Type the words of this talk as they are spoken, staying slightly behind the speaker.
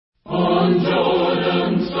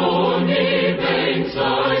Jordan's stormy banks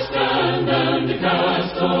I stand and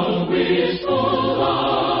cast a wishful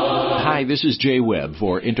eye. Hi, this is Jay Webb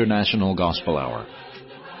for International Gospel Hour.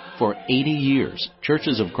 For 80 years,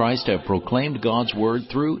 Churches of Christ have proclaimed God's Word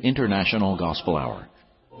through International Gospel Hour.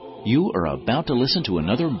 You are about to listen to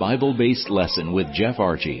another Bible-based lesson with Jeff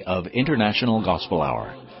Archie of International Gospel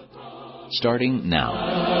Hour. Starting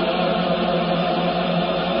now.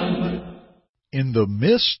 In the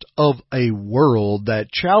midst of a world that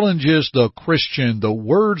challenges the Christian, the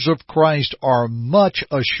words of Christ are much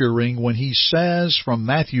assuring when He says from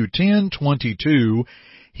Matthew 10:22,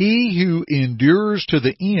 "He who endures to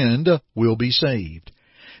the end will be saved."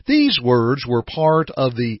 These words were part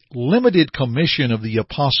of the limited commission of the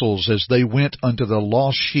apostles as they went unto the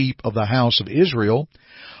lost sheep of the house of Israel,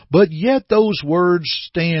 but yet those words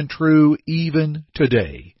stand true even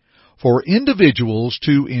today for individuals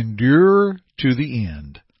to endure to the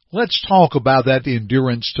end. Let's talk about that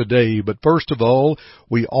endurance today, but first of all,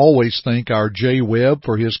 we always thank our Jay Webb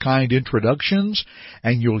for his kind introductions,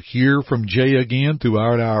 and you'll hear from Jay again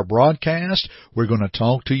throughout our broadcast. We're going to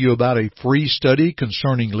talk to you about a free study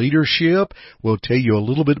concerning leadership. We'll tell you a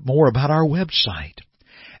little bit more about our website.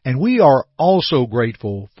 And we are also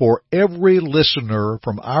grateful for every listener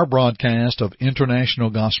from our broadcast of International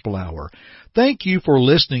Gospel Hour. Thank you for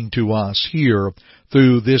listening to us here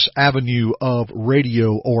through this avenue of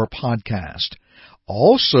radio or podcast.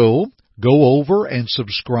 Also, go over and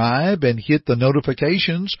subscribe and hit the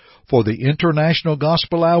notifications for the International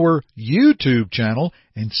Gospel Hour YouTube channel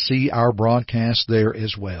and see our broadcast there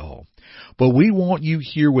as well. But we want you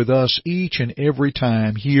here with us each and every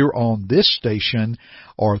time here on this station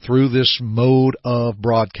or through this mode of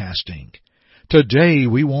broadcasting. Today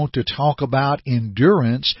we want to talk about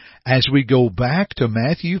endurance as we go back to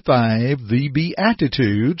Matthew 5, the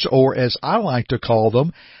Beatitudes, or as I like to call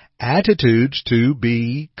them, attitudes to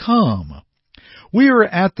become. We are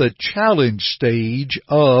at the challenge stage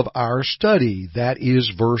of our study. That is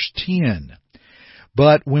verse 10.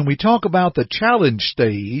 But when we talk about the challenge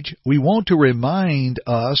stage, we want to remind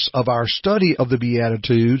us of our study of the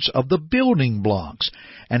Beatitudes, of the building blocks,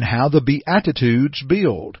 and how the Beatitudes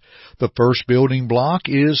build. The first building block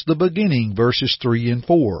is the beginning, verses 3 and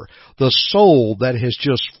 4. The soul that has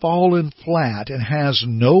just fallen flat and has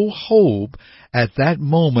no hope at that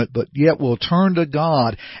moment, but yet will turn to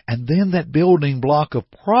God. And then that building block of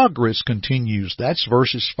progress continues. That's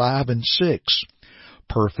verses 5 and 6.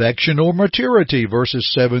 Perfection or maturity, verses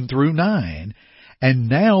 7 through 9. And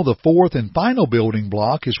now the fourth and final building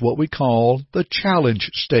block is what we call the challenge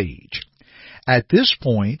stage. At this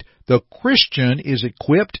point, the Christian is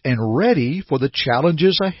equipped and ready for the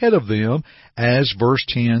challenges ahead of them, as verse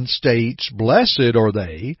 10 states, "Blessed are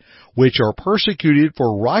they which are persecuted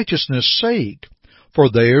for righteousness' sake, for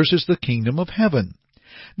theirs is the kingdom of heaven."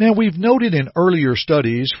 Now, we've noted in earlier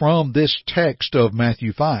studies from this text of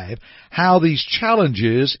Matthew 5 how these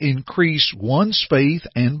challenges increase one's faith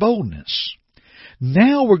and boldness.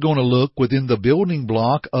 Now we're going to look within the building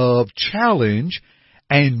block of challenge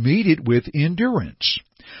and meet it with endurance,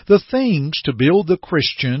 the things to build the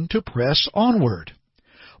Christian to press onward.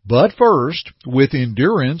 But first, with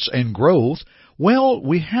endurance and growth,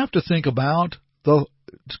 we have to think about to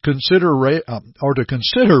consider,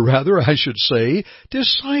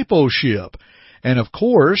 discipleship, and of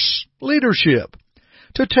course, leadership,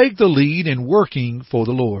 to take the lead in working for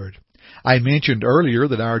the Lord. I mentioned earlier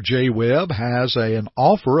that our Jay Webb has an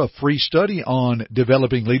offer, a free study on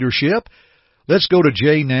developing leadership. Let's go to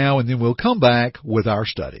Jay now, and then we'll come back with our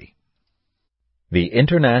study. The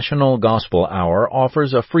International Gospel Hour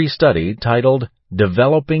offers a free study titled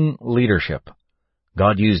Developing Leadership.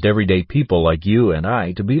 God used everyday people like you and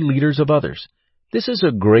I to be leaders of others. This is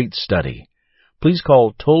a great study. Please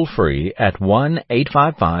call toll-free at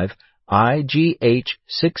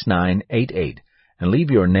 1-855-IGH-6988 and leave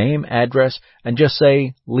your name, address, and just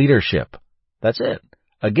say leadership. That's it.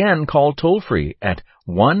 Again, call toll-free at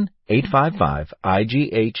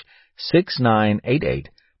 1-855-IGH-6988.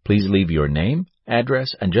 Please leave your name,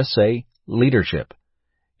 address, and just say leadership.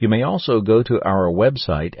 You may also go to our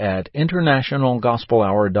website at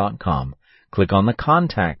internationalgospelhour.com, click on the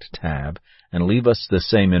Contact tab, and leave us the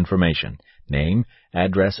same information, name,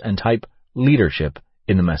 address, and type leadership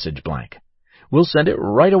in the message blank. We'll send it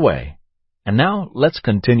right away. And now, let's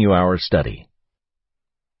continue our study.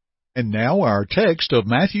 And now our text of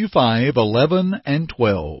Matthew 5:11 and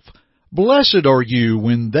 12. Blessed are you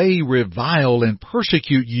when they revile and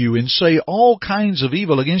persecute you and say all kinds of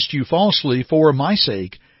evil against you falsely for my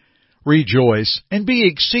sake. Rejoice and be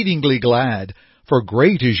exceedingly glad, for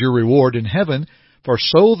great is your reward in heaven, for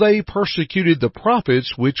so they persecuted the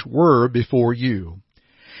prophets which were before you.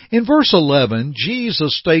 In verse 11,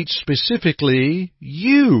 Jesus states specifically,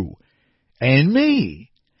 you and me.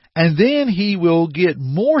 And then he will get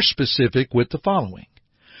more specific with the following.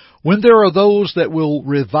 When there are those that will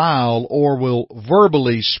revile or will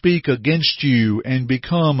verbally speak against you and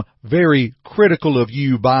become very critical of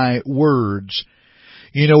you by words,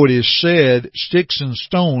 you know, it is said, sticks and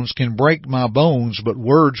stones can break my bones, but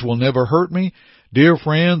words will never hurt me. Dear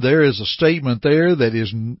friend, there is a statement there that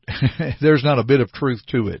is, there's not a bit of truth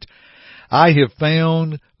to it. I have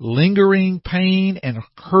found lingering pain and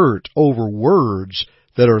hurt over words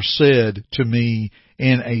that are said to me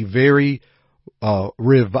in a very,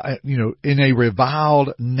 in a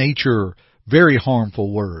reviled nature, very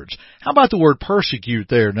harmful words. How about the word persecute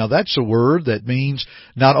there? Now that's a word that means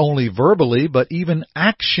not only verbally, but even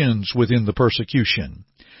actions within the persecution.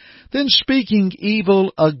 Then speaking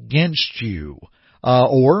evil against you,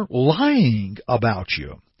 or lying about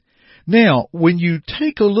you. Now, when you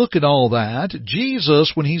take a look at all that,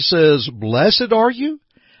 Jesus, when he says, blessed are you,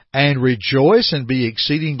 and rejoice and be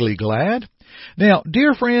exceedingly glad. Now,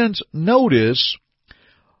 dear friends, notice,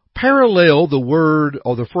 parallel the word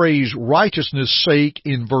or the phrase righteousness' sake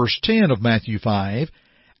in verse 10 of Matthew 5,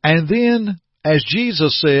 and then, as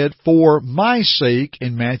Jesus said, for my sake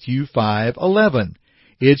in Matthew 5:11.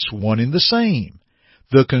 It's one and the same.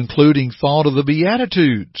 The concluding thought of the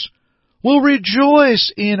Beatitudes. Will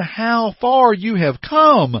rejoice in how far you have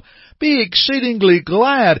come. Be exceedingly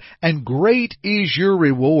glad, and great is your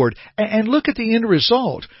reward. And look at the end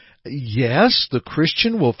result. Yes, the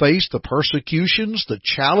Christian will face the persecutions, the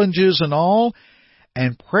challenges and all,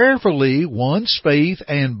 and prayerfully one's faith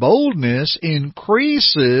and boldness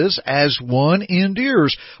increases as one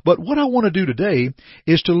endures. But what I want to do today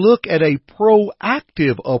is to look at a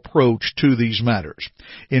proactive approach to these matters.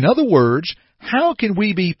 In other words, how can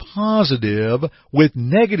we be positive with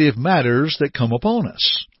negative matters that come upon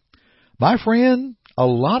us? My friend, a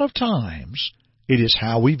lot of times it is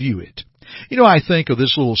how we view it. You know, I think of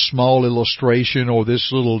this little small illustration or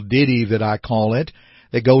this little ditty that I call it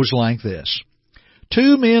that goes like this.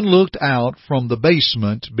 Two men looked out from the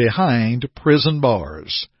basement behind prison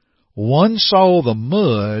bars. One saw the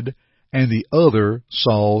mud and the other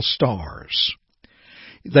saw stars.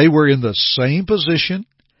 They were in the same position,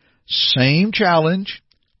 same challenge,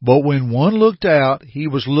 but when one looked out, he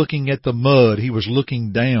was looking at the mud, he was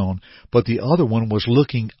looking down, but the other one was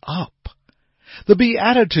looking up. The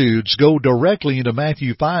Beatitudes go directly into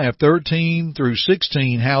Matthew 5:13 through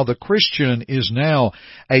 16, how the Christian is now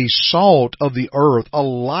a salt of the earth, a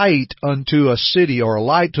light unto a city, or a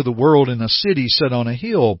light to the world in a city set on a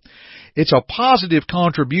hill. It's a positive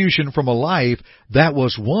contribution from a life that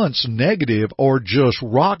was once negative or just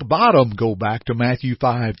rock bottom. Go back to Matthew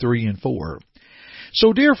 5:3 and 4.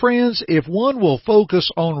 So, dear friends, if one will focus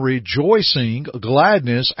on rejoicing,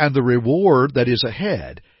 gladness, and the reward that is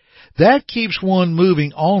ahead, that keeps one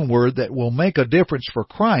moving onward that will make a difference for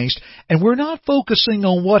Christ, and we're not focusing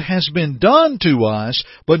on what has been done to us,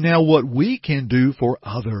 but now what we can do for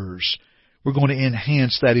others. We're going to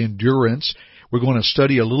enhance that endurance. We're going to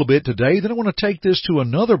study a little bit today. Then I want to take this to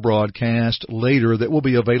another broadcast later that will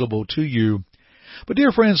be available to you. But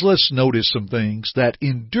dear friends, let's notice some things that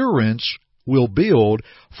endurance will build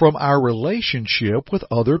from our relationship with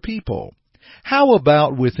other people. How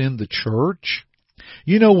about within the church?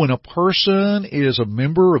 You know, when a person is a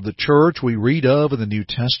member of the church we read of in the New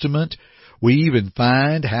Testament, we even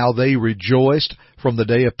find how they rejoiced from the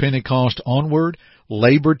day of Pentecost onward,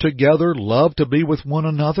 labored together, loved to be with one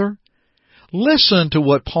another. Listen to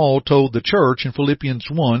what Paul told the church in Philippians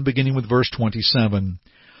 1, beginning with verse 27.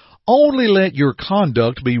 Only let your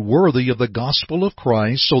conduct be worthy of the gospel of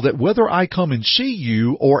Christ, so that whether I come and see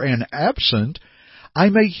you or am absent, I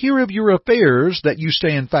may hear of your affairs, that you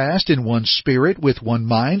stand fast in one spirit, with one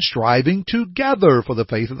mind, striving together for the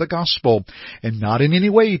faith of the gospel, and not in any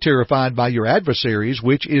way terrified by your adversaries,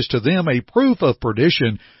 which is to them a proof of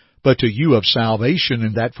perdition, but to you of salvation,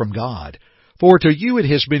 and that from God. For to you it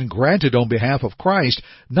has been granted on behalf of Christ,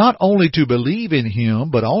 not only to believe in Him,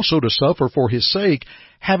 but also to suffer for His sake,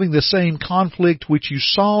 having the same conflict which you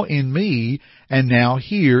saw in me, and now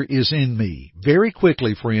here is in me. Very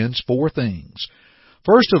quickly, friends, 4 things.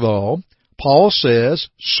 First of all, Paul says,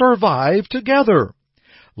 survive together.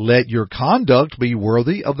 Let your conduct be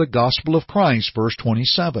worthy of the gospel of Christ, verse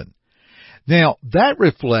 27. Now, that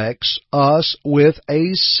reflects us with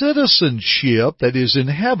a citizenship that is in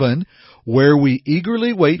heaven, where we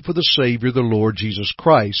eagerly wait for the Savior, the Lord Jesus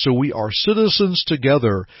Christ. So we are citizens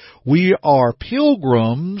together. We are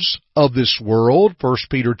pilgrims of this world, 1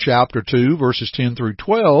 Peter chapter 2, verses 10 through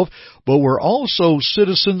 12, but we're also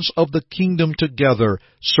citizens of the kingdom together,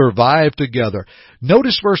 survive together.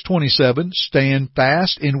 Notice verse 27, stand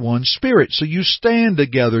fast in one spirit. So you stand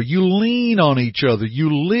together, you lean on each other,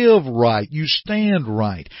 you live right, you stand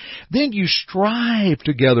right. Then you strive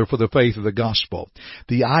together for the faith of the gospel.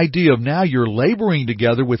 The idea of now you're laboring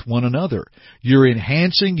together with one another. You're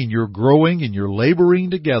enhancing and you're growing and you're laboring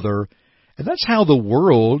together. And that's how the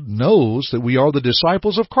world knows that we are the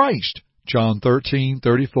disciples of Christ. John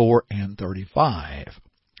 13:34 and 35.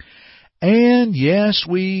 And yes,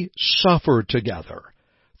 we suffer together.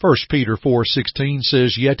 1 Peter 4:16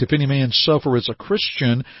 says, Yet if any man suffer as a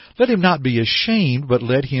Christian, let him not be ashamed, but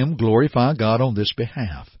let him glorify God on this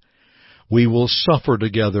behalf. We will suffer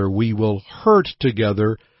together, we will hurt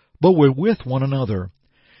together, but we're with one another.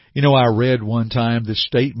 You know, I read one time this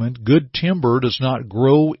statement, good timber does not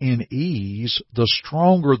grow in ease. The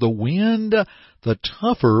stronger the wind, the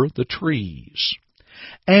tougher the trees.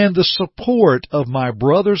 And the support of my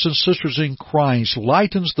brothers and sisters in Christ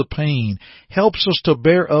lightens the pain, helps us to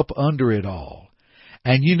bear up under it all.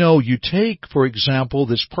 And you know, you take, for example,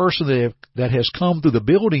 this person that has come through the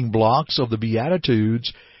building blocks of the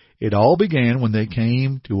Beatitudes. It all began when they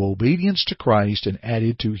came to obedience to Christ and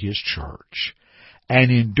added to His church. And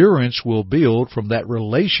endurance will build from that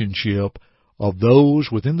relationship of those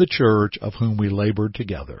within the church of whom we labored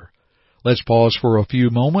together. Let's pause for a few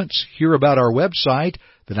moments, hear about our website,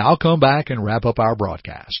 then I'll come back and wrap up our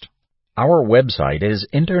broadcast. Our website is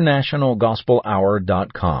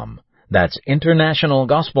internationalgospelhour.com. That's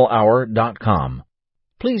internationalgospelhour.com.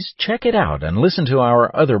 Please check it out and listen to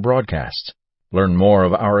our other broadcasts. Learn more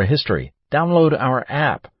of our history, download our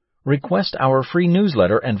app, request our free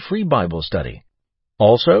newsletter and free Bible study.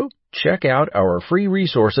 Also, check out our free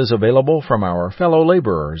resources available from our fellow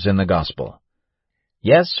laborers in the gospel.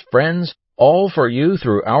 Yes, friends, all for you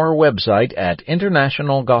through our website at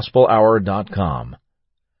internationalgospelhour.com.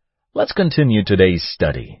 Let's continue today's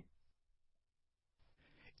study.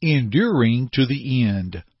 Enduring to the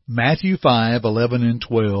end. Matthew 5:11 and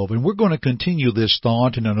 12. And we're going to continue this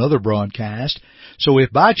thought in another broadcast. So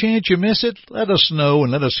if by chance you miss it, let us know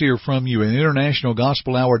and let us hear from you at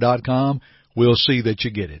internationalgospelhour.com. We'll see that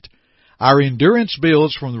you get it. Our endurance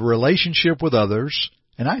builds from the relationship with others,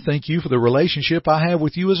 and I thank you for the relationship I have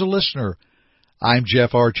with you as a listener. I'm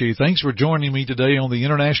Jeff Archie. Thanks for joining me today on the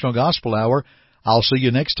International Gospel Hour. I'll see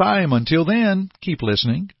you next time. Until then, keep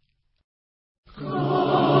listening.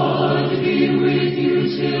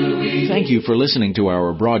 Thank you for listening to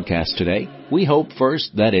our broadcast today. We hope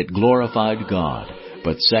first that it glorified God,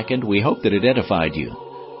 but second, we hope that it edified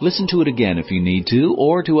you. Listen to it again if you need to,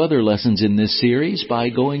 or to other lessons in this series by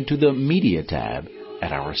going to the Media tab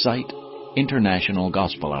at our site,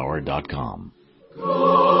 internationalgospelhour.com.